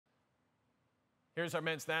Here's our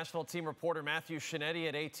men's national team reporter, Matthew Scianitti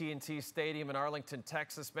at AT&T Stadium in Arlington,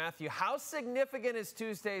 Texas. Matthew, how significant is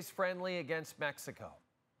Tuesday's friendly against Mexico?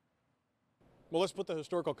 Well, let's put the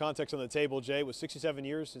historical context on the table, Jay. It was 67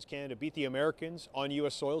 years since Canada beat the Americans on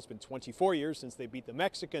U.S. soil. It's been 24 years since they beat the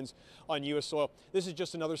Mexicans on U.S. soil. This is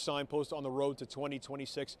just another signpost on the road to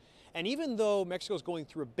 2026. And even though Mexico is going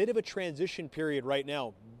through a bit of a transition period right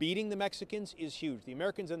now, beating the Mexicans is huge. The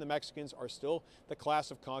Americans and the Mexicans are still the class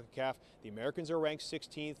of CONCACAF. The Americans are ranked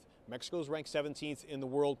 16th. Mexico is ranked 17th in the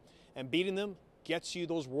world. And beating them gets you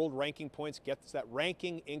those world ranking points, gets that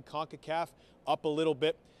ranking in CONCACAF up a little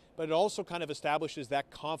bit. But it also kind of establishes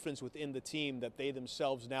that confidence within the team that they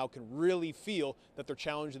themselves now can really feel that they're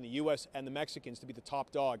challenging the U.S. and the Mexicans to be the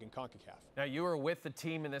top dog in CONCACAF. Now, you were with the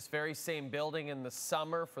team in this very same building in the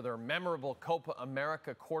summer for their memorable Copa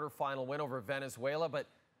América quarterfinal win over Venezuela. But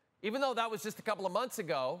even though that was just a couple of months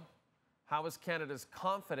ago, how has Canada's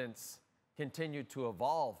confidence continued to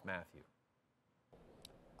evolve, Matthew?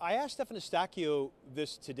 I asked Stefan Eustáquio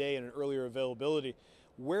this today in an earlier availability,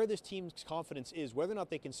 where this team's confidence is, whether or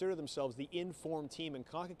not they consider themselves the informed team in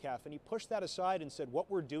CONCACAF, and he pushed that aside and said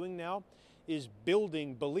what we're doing now is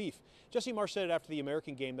building belief. Jesse Marsch said it after the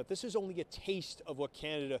American game that this is only a taste of what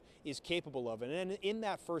Canada is capable of, and in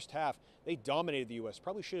that first half, they dominated the U.S.,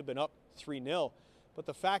 probably should have been up 3-0. But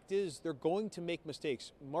the fact is, they're going to make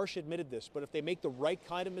mistakes. Marsch admitted this, but if they make the right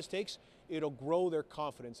kind of mistakes, it'll grow their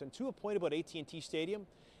confidence. And to a point about AT&T Stadium,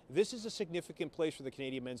 this is a significant place for the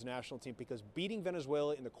Canadian men's national team because beating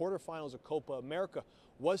Venezuela in the quarterfinals of Copa América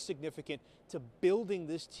was significant to building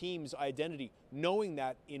this team's identity, knowing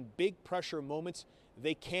that in big pressure moments,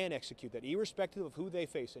 they can execute that, irrespective of who they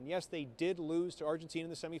face. And yes, they did lose to Argentina in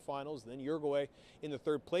the semifinals, then Uruguay in the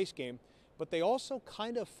third place game. But they also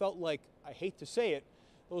kind of felt like, I hate to say it,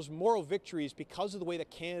 those moral victories because of the way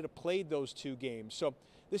that Canada played those two games. So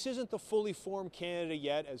this isn't the fully formed Canada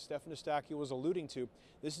yet, as Stefan Eustáquio was alluding to.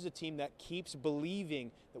 This is a team that keeps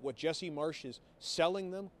believing that what Jesse Marsch is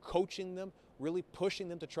selling them, coaching them, really pushing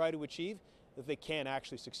them to try to achieve, that they can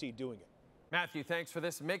actually succeed doing it. Matthew, thanks for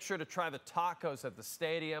this. Make sure to try the tacos at the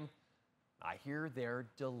stadium. I hear they're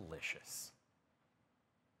delicious.